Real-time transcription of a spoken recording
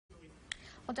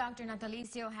Well, Dr.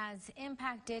 Natalicio has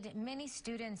impacted many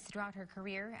students throughout her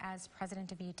career as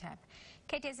president of UTEP.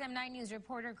 KTSM 9 News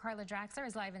reporter Carla Draxler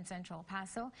is live in Central El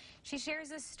Paso. She shares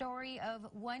the story of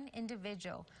one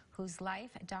individual whose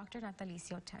life Dr.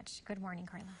 Natalicio touched. Good morning,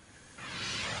 Carla.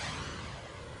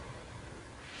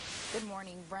 Good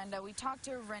morning, Brenda. We talked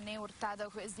to Rene Hurtado,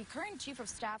 who is the current chief of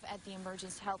staff at the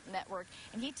Emergence Health Network,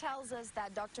 and he tells us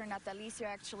that Dr. Natalicio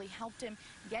actually helped him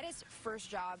get his first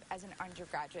job as an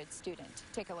undergraduate student.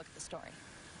 Take a look at the story.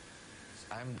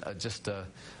 I'm just a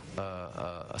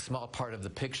small part of the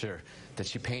picture that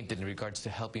she painted in regards to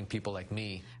helping people like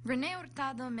me. Rene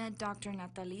Hurtado met Dr.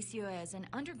 Natalicio as an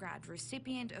undergrad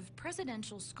recipient of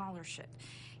presidential scholarship.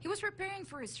 He was preparing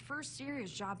for his first serious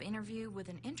job interview with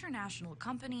an international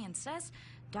company and says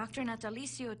Dr.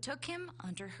 Natalicio took him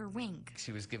under her wing.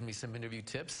 She was giving me some interview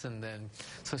tips, and then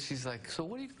so she's like, "So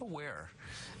what are you gonna wear?"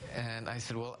 And I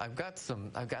said, "Well, I've got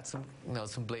some,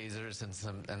 some blazers and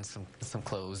some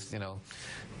clothes,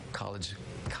 college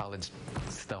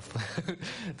stuff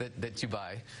that you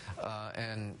buy."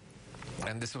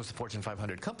 And this was a Fortune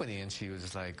 500 company, and she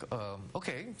was like,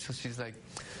 "Okay." So she's like,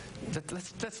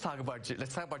 "Let's talk about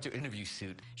your interview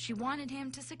suit." She wanted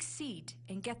him to succeed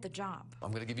and get the job.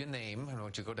 "I'm going to give you a name. I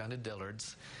want you to go down to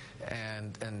Dillard's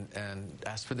and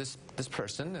ask for this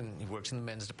person, and he works in the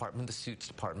men's department, the suits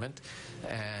department,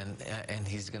 and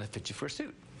he's going to fit you for a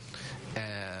suit."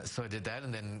 So I did that,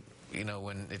 and then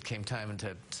when it came time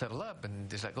to settle up,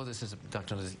 and he's like, "Oh, this is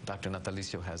Dr.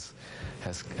 Natalicio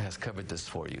has covered this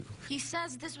for you." He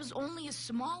says this was only a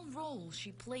small role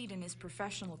she played in his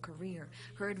professional career.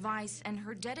 Her advice and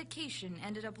her dedication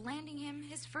ended up landing him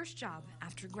his first job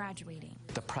after graduating.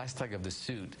 The price tag of the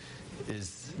suit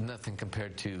is nothing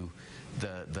compared to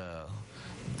the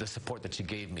support that she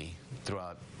gave me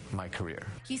throughout my career.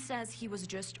 He says he was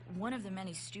just one of the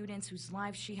many students whose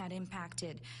lives she had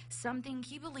impacted, something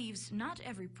he believes not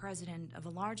every president of a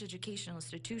large educational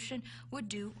institution would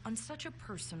do on such a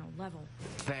personal level.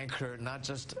 Thank her, not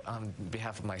just on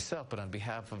behalf of myself, but on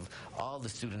behalf of all the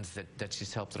students that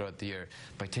she's helped throughout the year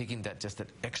by taking that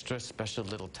extra special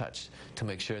little touch to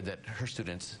make sure that her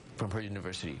students from her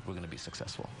university were going to be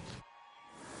successful.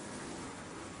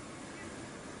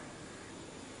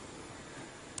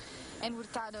 And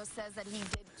Hurtado says that he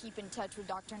did keep in touch with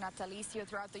Dr. Natalicio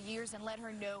throughout the years and let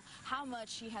her know how much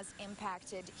she has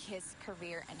impacted his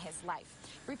career and his life.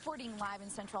 Reporting live in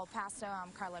Central El Paso,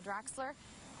 I'm Carla Draxler.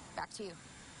 Back to you.